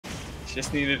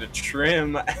just needed a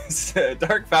trim.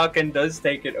 Dark Falcon does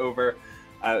take it over.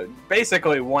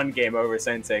 Basically one game over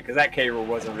Sensei, because that K-Rool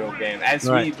was a real game. As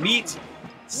we meet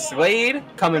Slade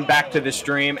coming back to the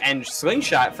stream, and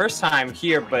SlingShot, first time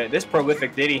here, but this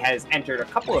prolific Diddy has entered a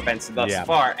couple events thus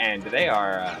far, and they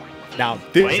are now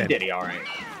playing Diddy all right.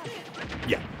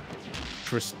 Yeah,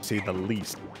 to say the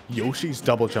least. Yoshi's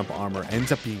double jump armor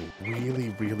ends up being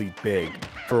really, really big.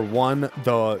 For one,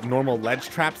 the normal ledge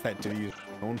traps that Diddy is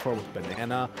known for with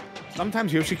Banana,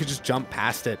 sometimes Yoshi could just jump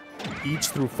past it, eats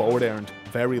through forward air into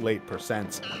very late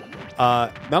percents.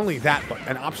 Not only that, but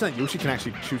an option that Yoshi can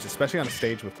actually choose, especially on a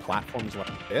stage with platforms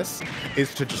like this,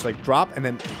 is to just like drop and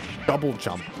then double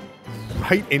jump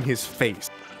right in his face,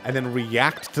 and then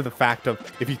react to the fact of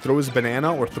if he throws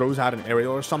Banana or throws out an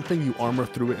aerial or something, you armor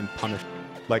through it and punish.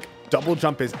 Like, double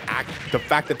jump is the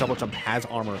fact that double jump has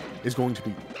armor is going to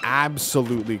be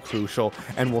absolutely crucial,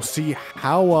 and we'll see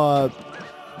how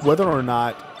whether or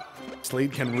not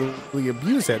Slade can really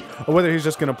abuse it, or whether he's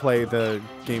just going to play the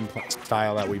game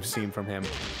style that we've seen from him,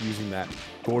 using that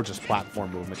gorgeous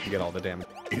platform movement to get all the damage.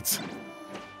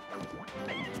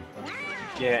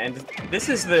 Yeah, and this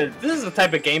is the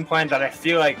type of game plan that I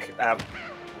feel like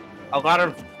a lot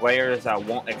of players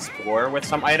won't explore with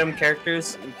some item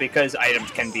characters, because items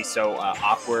can be so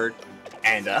awkward,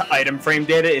 and item frame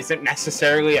data isn't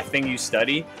necessarily a thing you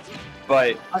study.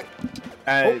 But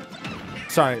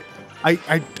sorry,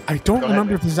 I don't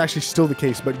remember if this is actually still the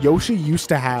case, but Yoshi used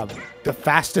to have the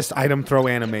fastest item throw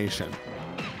animation,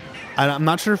 and I'm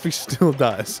not sure if he still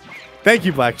does. Thank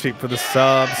you, Black Sheep, for the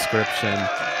subscription.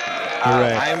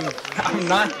 I'm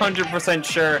not 100%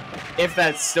 sure if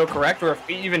that's still correct, or if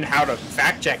even how to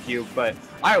fact check you, but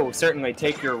I will certainly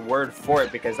take your word for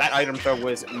it, because that item throw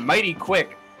was mighty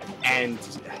quick, and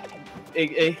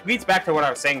it leads back to what I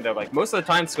was saying though. Like, most of the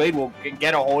time Slade will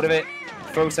get a hold of it,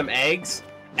 throw some eggs,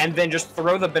 and then just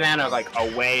throw the banana like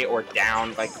away or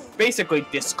down, like basically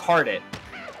discard it.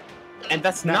 And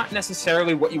that's not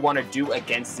necessarily what you want to do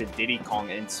against the Diddy Kong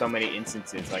in so many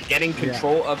instances. Like, getting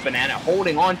control of Banana,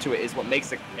 holding on to it, is what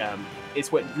makes it, is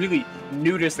what really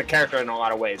neuters the character in a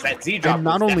lot of ways. That Z-drop. And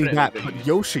not only that, but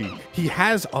Yoshi, he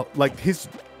has like his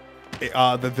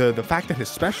the fact that his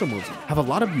special moves have a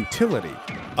lot of utility.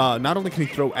 Not only can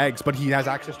he throw eggs, but he has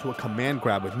access to a command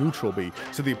grab with neutral B,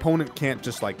 so the opponent can't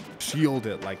just like shield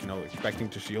it, like, you know, expecting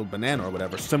to shield Banana or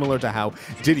whatever, similar to how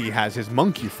Diddy has his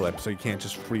monkey flip, so you can't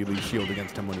just freely shield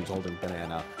against him when he's holding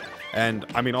Banana. And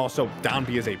I mean, also down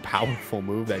B is a powerful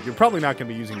move that you're probably not going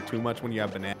to be using too much when you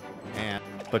have Banana,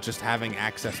 but just having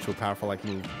access to a powerful like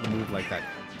move like that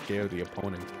scare the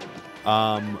opponent.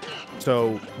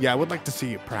 So yeah, I would like to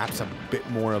see perhaps a bit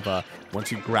more of a, once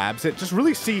he grabs it, just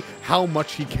really see how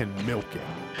much he can milk it.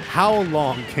 How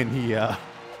long can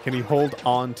he hold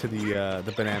on to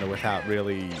the banana without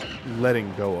really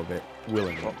letting go of it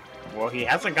willingly? Well, he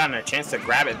hasn't gotten a chance to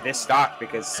grab it this stock,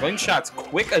 because SlingShot's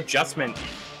quick adjustment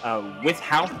with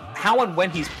how and when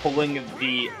he's pulling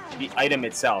the item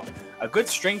itself. A good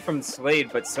string from Slade,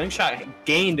 but SlingShot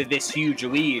gained this huge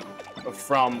lead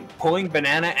from pulling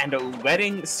Banana and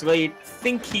letting Slade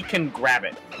think he can grab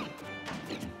it,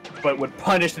 but would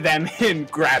punish them in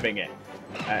grabbing it.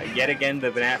 Yet again, the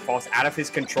Banana falls out of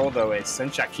his control, though, as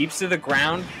SlingShot keeps to the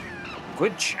ground.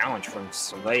 Good challenge from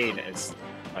Slade, as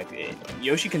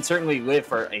Yoshi can certainly live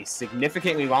for a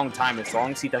significantly long time as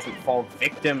long as he doesn't fall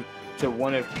victim to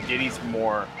one of Diddy's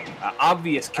more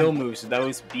obvious kill moves,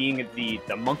 those being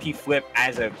the monkey flip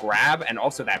as a grab, and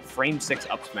also that frame 6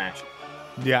 up smash.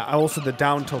 Yeah, also the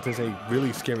down tilt is a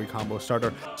really scary combo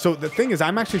starter. So the thing is,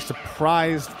 I'm actually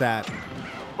surprised that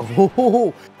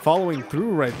following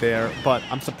through right there, but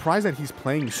I'm surprised that he's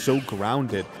playing so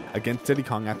grounded against Diddy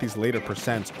Kong at these later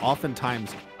percents.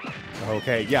 Oftentimes,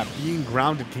 okay, yeah, being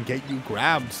grounded can get you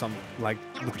grabbed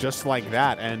just like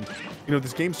that. And you know,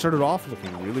 this game started off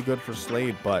looking really good for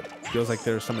Slade, but feels like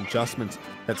there's some adjustments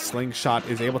that SlingShot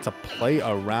is able to play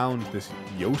around this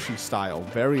Yoshi style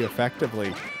very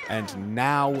effectively. And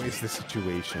now is the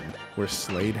situation where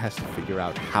Slade has to figure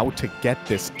out how to get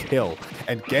this kill,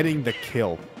 and getting the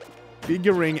kill,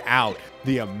 figuring out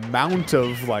the amount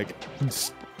of like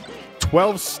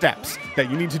 12 steps that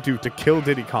you need to do to kill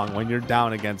Diddy Kong when you're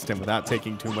down against him without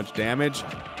taking too much damage.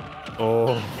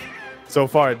 Oh, so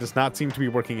far it does not seem to be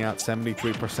working out.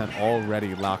 73%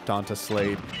 already locked onto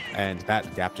Slade, and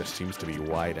that gap just seems to be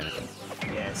widening.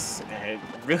 Yes,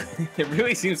 it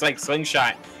really seems like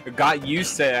SlingShot got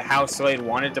used to how Slade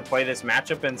wanted to play this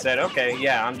matchup and said, okay,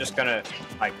 yeah, I'm just gonna,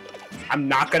 I'm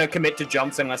not gonna commit to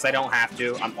jumps unless I don't have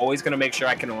to. I'm always gonna make sure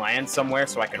I can land somewhere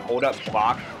so I can hold up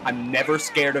block. I'm never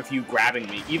scared of you grabbing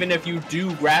me. Even if you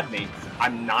do grab me,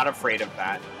 I'm not afraid of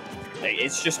that. Like,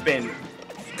 it's just been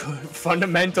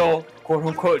fundamental,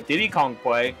 quote-unquote, Diddy Kong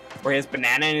play, where he has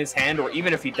banana in his hand, or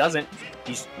even if he doesn't,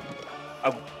 he's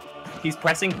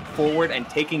pressing forward and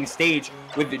taking stage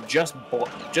with just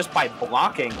by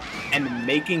blocking and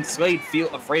making Slade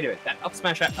feel afraid of it. That up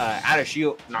smash out of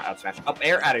shield, not up smash, up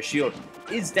air out of shield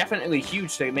is definitely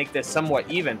huge to make this somewhat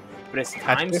even. But as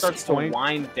time starts to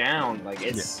wind down, like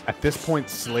it's... At this point,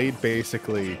 Slade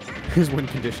basically, his win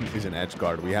condition is an edge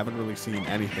guard. We haven't really seen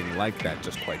anything like that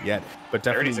just quite yet. But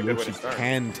definitely Yoshi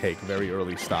can take very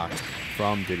early stock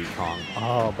from Diddy Kong.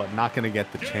 Oh, but not going to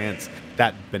get the chance.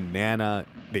 That banana,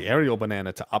 the aerial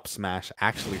banana to up smash,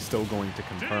 actually still going to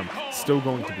confirm, still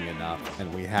going to be enough.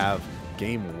 And we have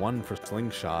game 1 for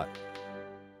SlingShot.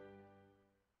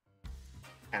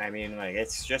 And I mean, like,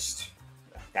 it's just...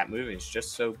 That move is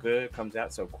just so good, comes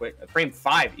out so quick. Frame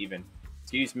 5 even.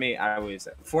 Excuse me, I was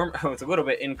a little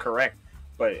bit incorrect,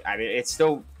 but I mean it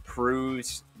still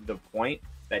proves the point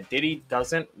that Diddy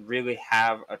doesn't really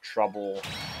have a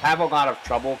lot of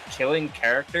trouble killing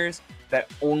characters that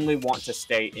only want to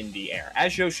stay in the air,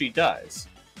 as Yoshi does.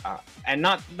 And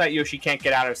not that Yoshi can't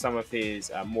get out of some of his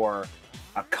more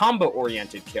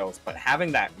combo-oriented kills, but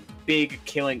having that big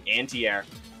killing anti-air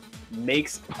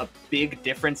makes a big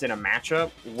difference in a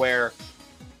matchup where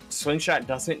SlingShot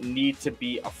doesn't need to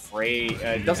be afraid,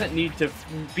 doesn't need to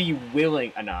be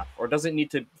willing enough, or doesn't need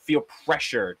to feel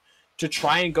pressured to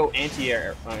try and go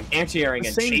anti-airing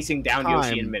and chasing down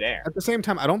Yoshi in midair. At the same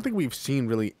time, I don't think we've seen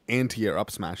really anti-air up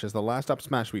smashes. The last up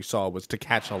smash we saw was to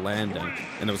catch a landing,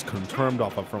 and it was confirmed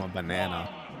off of from a banana.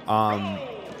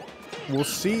 We'll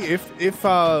see if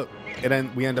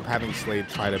we end up having Slade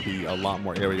try to be a lot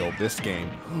more aerial this game.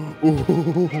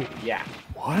 Ooh. Yeah.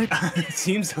 What? It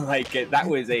seems like that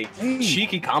was a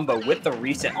cheeky combo with the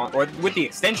reset or with the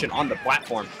extension on the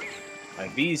platform.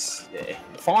 Like these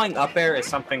falling up air is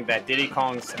something that Diddy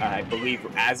Kong's, I believe,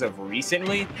 as of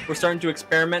recently, we're starting to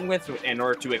experiment with in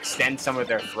order to extend some of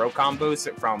their throw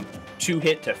combos from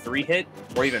 2-hit to 3-hit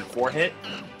or even 4-hit,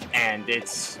 and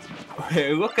it's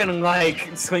looking like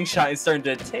SlingShot is starting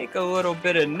to take a little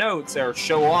bit of notes or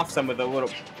show off some of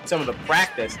the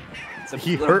practice.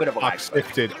 He hurt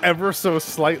shifted ever so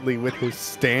slightly with his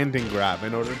standing grab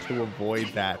in order to avoid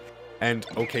that. And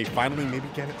okay, finally maybe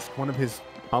get one of his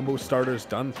combo starters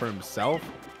done for himself.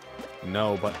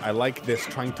 No, but I like this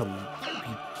trying to.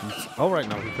 Oh right,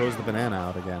 no, he throws the banana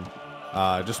out again.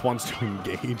 Just wants to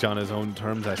engage on his own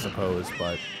terms, I suppose.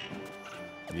 But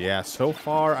yeah, so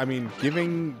far, I mean,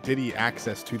 giving Diddy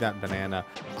access to that banana,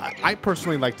 I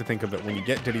personally like to think of it when you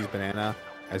get Diddy's banana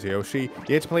as Yoshi, you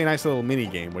get to play a nice little mini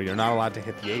game where you're not allowed to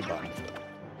hit the A button.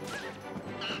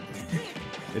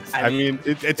 I mean,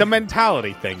 it's a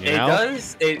mentality thing, you know?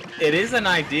 It is an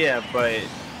idea, but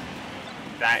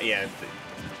that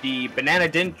the banana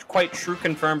didn't quite true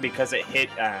confirm because it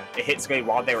hit Slade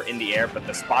while they were in the air, but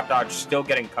the spot dodge still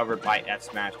getting covered by F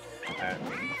smash.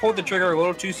 Pulled the trigger a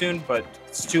little too soon, but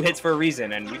it's 2 hits for a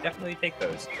reason, and we definitely take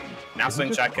those. Now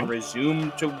SlingShot can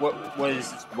resume to what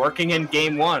was working in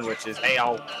game 1, which is, hey,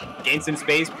 I'll gain some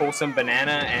space, pull some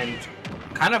banana, and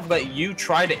kind of let you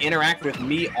try to interact with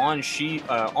me on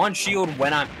shield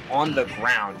when I'm on the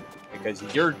ground, because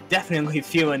you're definitely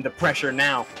feeling the pressure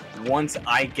now once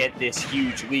I get this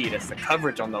huge lead. It's the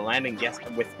coverage on the landing, yes,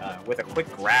 with a quick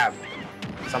grab,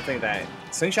 something that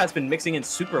SlingShot's been mixing in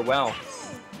super well.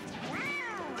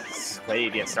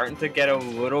 Slade, yeah, starting to get a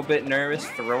little bit nervous,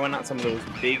 throwing out some of those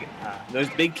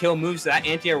big kill moves. That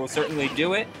anti-air will certainly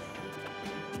do it,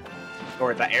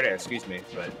 or that air, excuse me,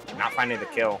 but not finding the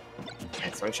kill.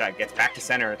 And SlingShot gets back to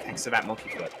center thanks to that monkey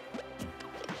flip.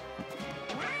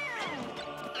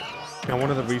 Now, one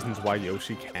of the reasons why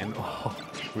Yoshi can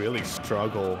really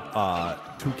struggle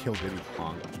to kill Diddy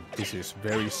Kong is his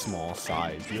very small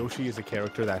size. Yoshi is a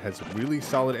character that has really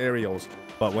solid aerials,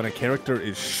 but when a character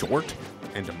is short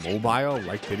and mobile,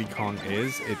 like Diddy Kong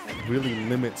is, it really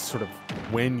limits sort of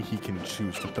when he can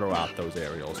choose to throw out those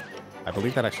aerials. I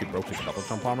believe that actually broke his double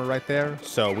jump armor right there.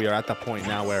 So we are at the point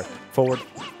now where forward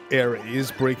air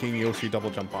is breaking Yoshi double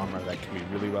jump armor. That can be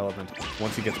really relevant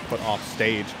once he gets put off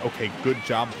stage. Okay, good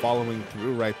job following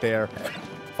through right there.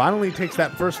 Finally takes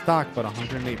that first stock, but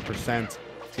 108%.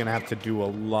 He's going to have to do a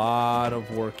lot of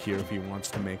work here if he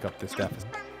wants to make up this deficit.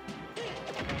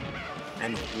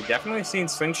 And we've definitely seen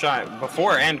SlingShot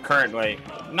before and currently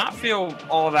not feel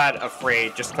all that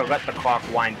afraid just to let the clock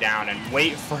wind down and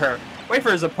wait for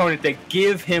his opponent to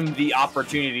give him the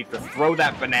opportunity to throw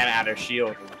that banana out of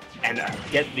shield and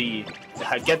get the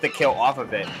kill off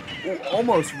of it.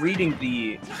 Almost reading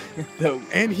the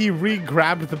and he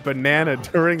re-grabbed the banana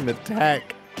during the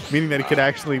tech, meaning that he could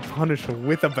actually punish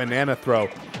with a banana throw.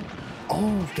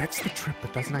 Oh, gets the trip,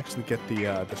 but doesn't actually get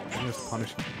the strongest punish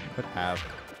he could have.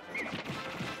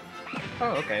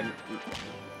 Oh, okay.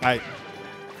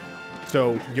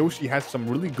 So Yoshi has some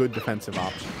really good defensive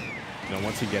options, you know,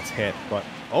 once he gets hit. But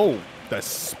oh, the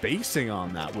spacing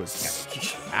on that was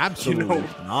absolutely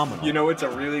phenomenal. You know, it's a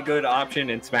really good option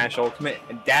in Smash Ultimate,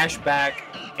 and dash back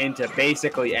into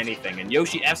basically anything. And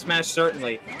Yoshi F Smash,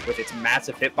 certainly with its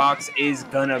massive hitbox, is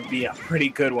gonna be a pretty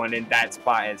good one in that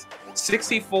spot. As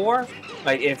 64,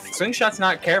 like if SlingShot's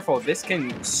not careful, this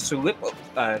can slip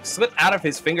out of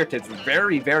his fingertips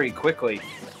very, very quickly.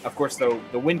 Of course, though,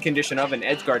 the win condition of an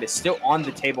edge guard is still on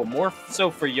the table, more so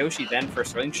for Yoshi than for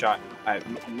SlingShot,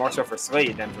 more so for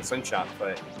Slade than for SlingShot.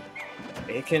 But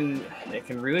it can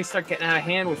really start getting out of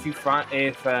hand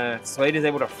if Slade is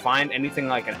able to find anything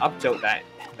like an up tilt. That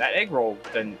egg roll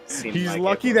doesn't seem. He's like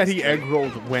lucky that he egg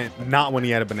rolled not when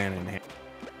he had a banana in hand.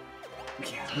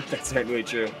 Yeah, that's certainly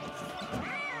true.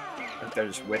 They're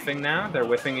just whiffing now. They're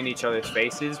whiffing in each other's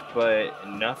faces, but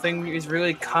nothing is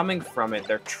really coming from it.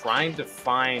 They're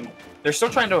still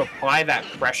trying to apply that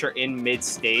pressure in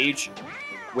mid-stage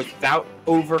without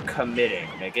overcommitting.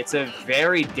 Like, it's a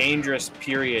very dangerous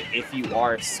period if you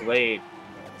are Slade,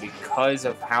 because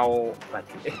of how, like,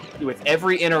 with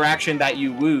every interaction that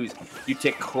you lose, you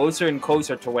take closer and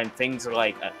closer to when things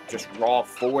like just raw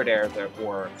forward air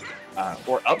or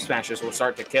up smashes will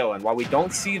start to kill. And while we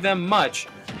don't see them much,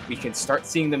 we can start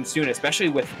seeing them soon, especially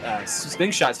with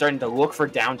SlingShot starting to look for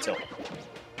down tilt.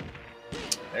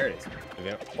 There it is.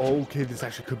 Okay, this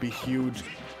actually could be huge.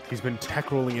 He's been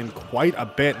tech rolling in quite a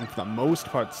bit, and for the most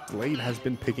part, Slade has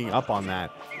been picking up on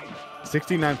that.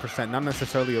 69%, not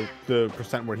necessarily the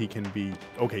percent where he can be,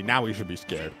 okay, now he should be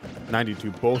scared. 92,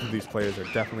 both of these players are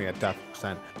definitely at that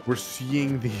percent. We're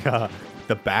seeing the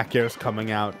back airs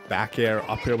coming out. Back air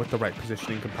up here with the right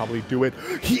positioning can probably do it.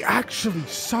 He actually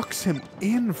sucks him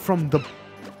in from the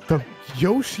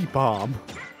Yoshi bomb.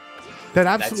 That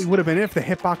absolutely would have been it if the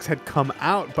hitbox had come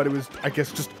out, but it was, I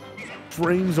guess, just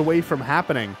frames away from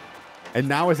happening. And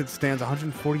now as it stands,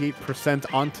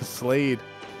 148% onto Slade.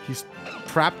 He's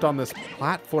trapped on this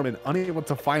platform and unable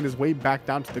to find his way back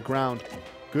down to the ground.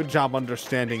 Good job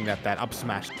understanding that up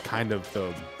smash is kind of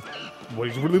what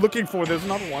he's really looking for. There's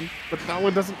another one, but that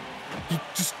one doesn't. He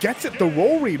just gets it. The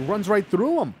roll read runs right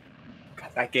through him.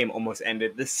 God, that game almost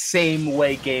ended the same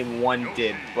way game 1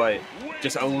 did, but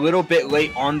just a little bit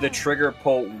late on the trigger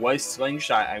pull was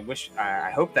SlingShot.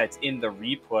 I hope that's in the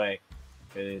replay.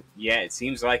 Yeah, it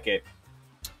seems like it.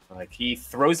 Like, he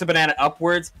throws the banana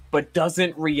upwards, but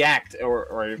doesn't react,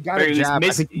 or very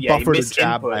least buffered a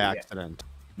jab by accident.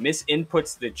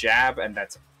 Misinputs the jab, and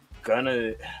that's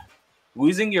gonna...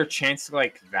 Losing your chance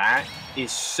like that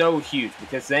is so huge,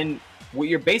 because then what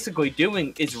you're basically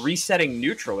doing is resetting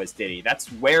neutral as Diddy. That's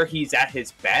where he's at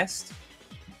his best,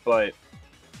 but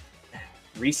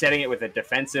resetting it with a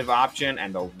defensive option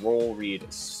and the roll read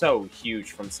is so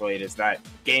huge from Slade, as that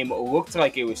game looked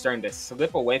like it was starting to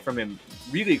slip away from him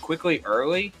really quickly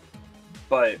early,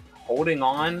 but holding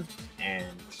on, and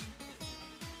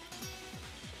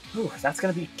that's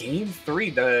going to be game 3.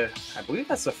 I believe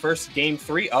that's the first game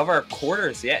 3 of our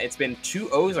quarters. Yeah, it's been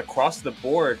 2-0s across the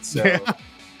board, so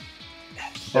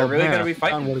they're really going to be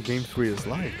fighting. What a game 3 is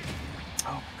like.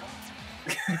 Oh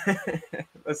my god.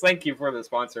 Let's thank you for the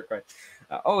sponsor, Chris.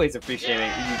 Always appreciating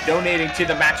you donating to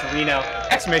the Matcherino,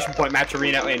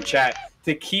 !Matcherino in chat,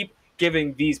 to keep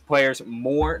giving these players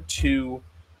more to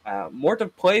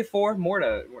play for, more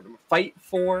to fight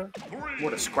for,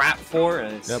 more to scrap for.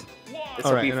 And yep.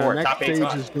 All right, and our next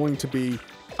stage is going to be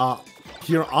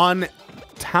here on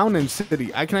Town and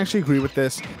City. I can actually agree with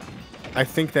this. I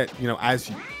think that, you know,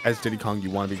 as Diddy Kong, you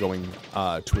want to be going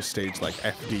to a stage like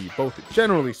FD, both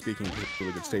generally speaking, it's a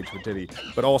really good stage for Diddy,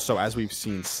 but also, as we've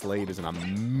seen, Slade is an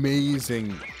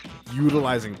amazing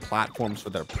utilizing platforms for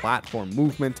their platform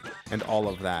movement and all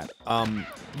of that.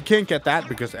 You can't get that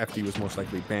because FD was most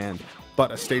likely banned,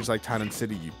 but a stage like Town and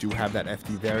City, you do have that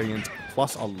FD variant,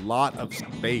 plus a lot of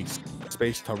space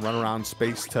to run around,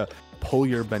 space to pull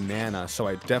your banana. So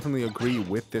I definitely agree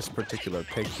with this particular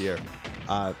pick here.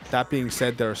 That being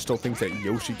said, there are still things that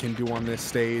Yoshi can do on this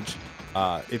stage.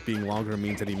 It being longer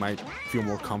means that he might feel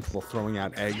more comfortable throwing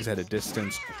out eggs at a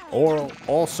distance, or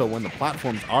also when the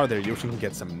platforms are there, Yoshi can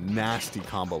get some nasty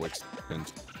combo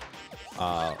extensions.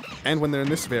 And when they're in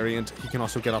this variant, he can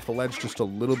also get off the ledge just a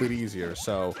little bit easier.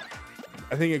 So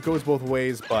I think it goes both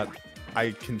ways, but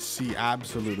I can see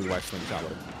absolutely why SlingShot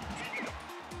would.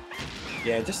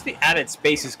 Yeah, just the added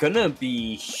space is going to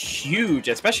be huge,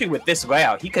 especially with this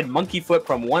layout. He could monkey flip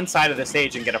from one side of the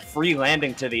stage and get a free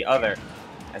landing to the other.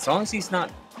 As long as he's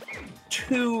not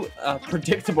too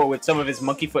predictable with some of his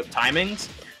monkey flip timings,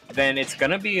 then it's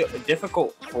gonna be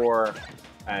difficult for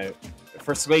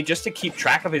Slade just to keep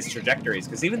track of his trajectories.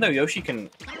 Because even though Yoshi can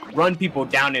run people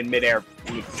down in midair,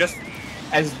 just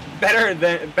as better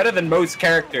than most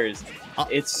characters,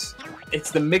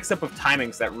 it's the mix-up of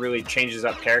timings that really changes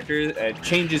up characters,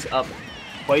 changes up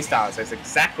playstyles. That's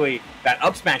exactly that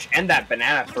up smash and that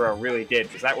banana throw really did,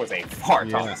 because that was a far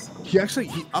toss. He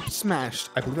up smashed,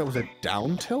 I believe that was a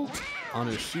down tilt on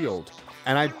his shield.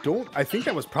 And I think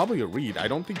that was probably a read. I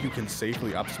don't think you can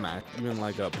safely up smash even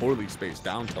like a poorly spaced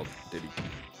down tilt, Diddy.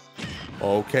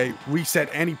 Okay, reset,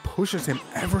 and he pushes him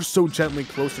ever so gently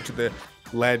closer to the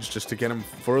ledge just to get him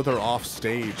further off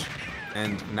stage.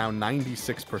 And now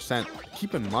 96%.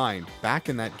 Keep in mind, back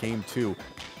in that game too,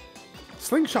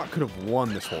 SlingShot could have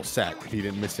won this whole set if he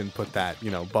didn't misinput that,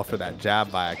 buffer that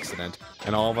jab by accident.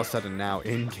 And all of a sudden now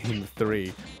in game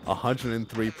 3,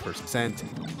 103%.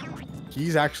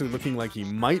 He's actually looking like he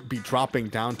might be dropping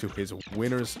down to his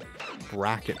winner's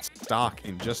bracket stock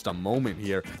in just a moment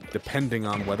here, depending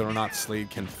on whether or not Slade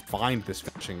can find this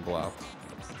finishing blow.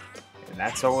 And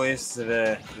that's always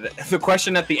the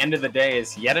question at the end of the day,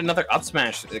 is yet another up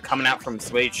smash coming out from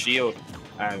Slade's shield.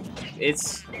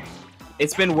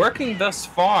 It's been working thus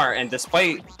far, and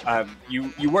despite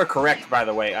you were correct, by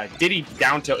the way, Diddy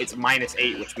down tilt, it's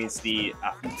 -8, which means the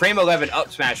frame 11 up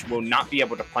smash will not be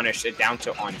able to punish a down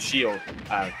tilt on shield,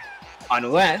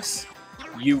 unless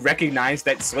you recognize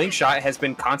that SlingShot has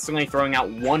been constantly throwing out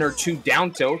 1 or 2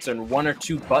 down tilts and 1 or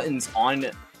 2 buttons on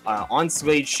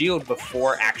Slade's shield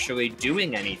before actually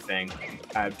doing anything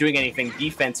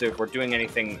defensive or doing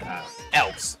anything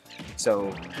else.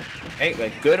 So,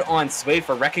 hey, good on Slade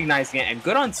for recognizing it, and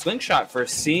good on SlingShot for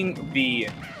seeing the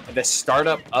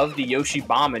startup of the Yoshi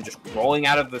bomb and just rolling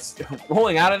out of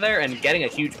there and getting a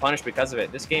huge punish because of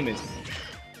it. This game is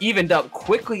evened up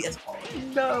quickly as he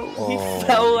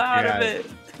fell out of it.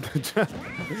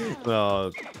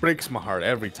 Breaks my heart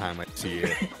every time I see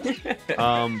it.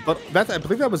 But I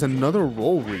believe that was another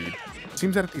roll read.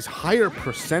 Seems that at these higher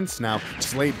percents now,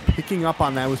 Slade picking up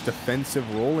on those defensive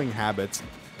rolling habits.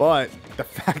 But the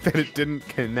fact that it didn't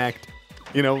connect,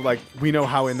 like we know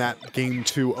how in that game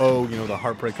 2-0, the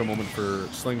heartbreaker moment for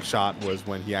SlingShot was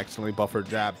when he accidentally buffered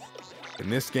jab. In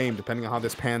this game, depending on how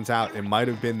this pans out, it might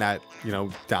have been that,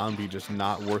 down B just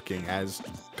not working as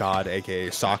God, aka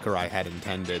Sakurai, had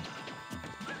intended.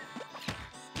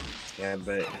 Yeah,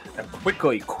 but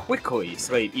quickly,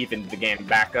 Slade evened the game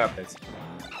back up as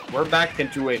we're back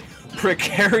into a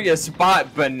precarious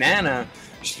spot. Banana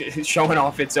showing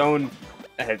off its own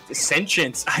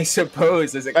sentience, I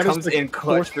suppose, as it comes in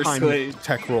clutch for Slade.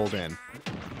 Tech rolled in.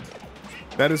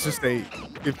 That is just it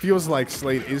feels like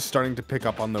Slade is starting to pick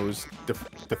up on those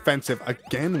defensive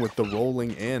again with the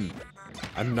rolling in.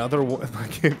 Another one,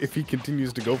 like if he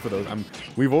continues to go for those,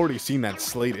 we've already seen that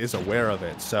Slade is aware of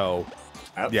it. So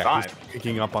yeah, he's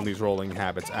picking up on these rolling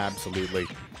habits, absolutely.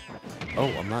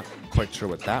 Oh, I'm not quite sure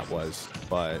what that was,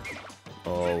 but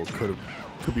could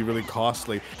be really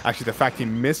costly. Actually, the fact he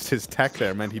missed his tech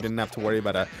there meant he didn't have to worry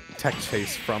about a tech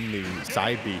chase from the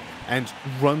side B, and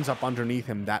runs up underneath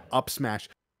him. That up smash,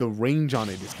 the range on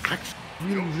it is actually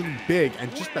really big,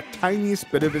 and just the tiniest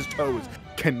bit of his toes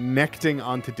connecting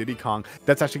onto Diddy Kong.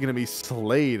 That's actually going to be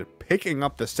Slade picking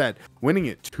up the set, winning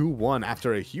it 2-1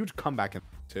 after a huge comeback in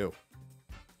 2.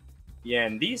 Yeah,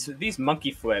 and these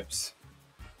monkey flips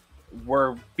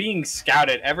were being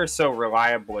scouted ever so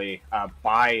reliably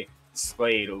by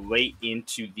Slade late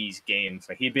into these games.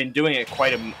 Like, he'd been doing it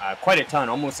quite a ton,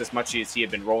 almost as much as he had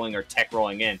been rolling or tech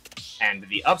rolling in. And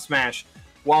the up smash,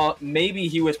 while maybe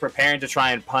he was preparing to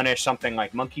try and punish something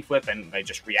like monkey flip and they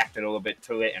just reacted a little bit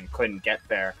to it and couldn't get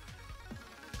there,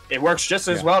 it works just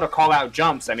as well to call out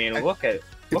jumps. I mean, look at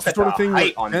the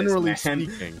height on this man.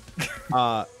 Speaking,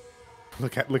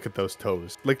 look at those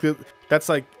toes. Like that's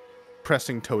like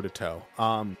pressing toe to toe.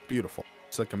 Beautiful.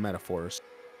 It's like a metaphor.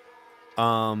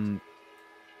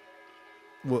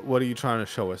 What are you trying to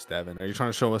show us, Devin? Are you trying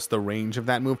to show us the range of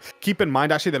that move? Keep in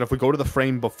mind, actually, that if we go to the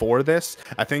frame before this,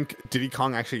 I think Diddy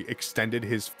Kong actually extended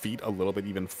his feet a little bit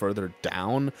even further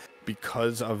down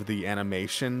because of the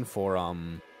animation for,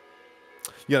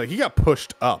 yeah, like he got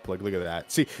pushed up. Like, look at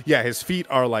that. See, yeah, his feet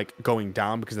are like going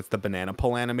down because it's the banana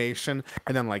pull animation,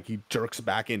 and then like he jerks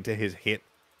back into his hit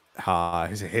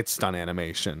stun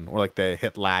animation, or like the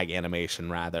hit lag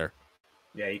animation rather.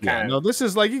 Yeah, he kind of. No, this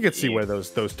is like you can see where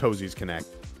those toesies connect.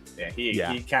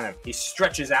 Yeah, he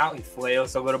stretches out, he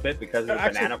flails a little bit because of the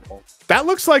banana pull. That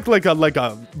looks like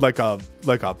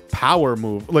a power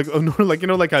move, like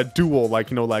like a duel, like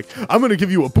I'm gonna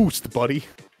give you a boost, buddy.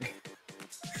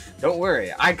 Don't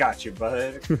worry, I got you,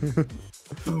 bud.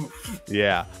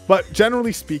 Yeah, but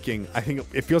generally speaking, I think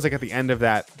it feels like at the end of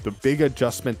that, the big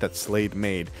adjustment that Slade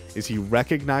made is he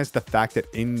recognized the fact that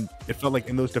it felt like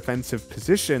in those defensive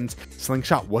positions,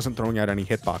 SlingShot wasn't throwing out any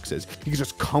hitboxes. He could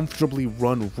just comfortably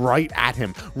run right at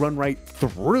him, run right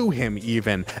through him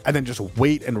even, and then just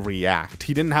wait and react.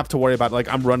 He didn't have to worry about, like,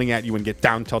 I'm running at you and get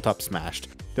down tilt up smashed.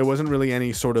 There wasn't really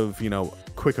any sort of, you know,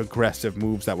 quick aggressive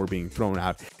moves that were being thrown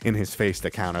out in his face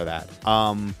to counter that.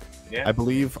 Yeah. I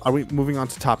believe, are we moving on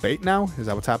to top 8 now? Is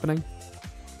that what's happening?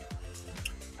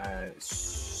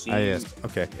 Yes.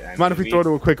 Okay. Yeah, Mind if we throw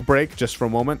to a quick break just for a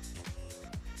moment?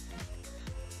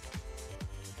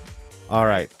 All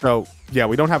right. So, yeah,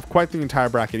 we don't have quite the entire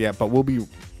bracket yet, but we'll be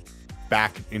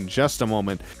back in just a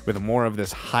moment with more of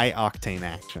this high octane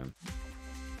action.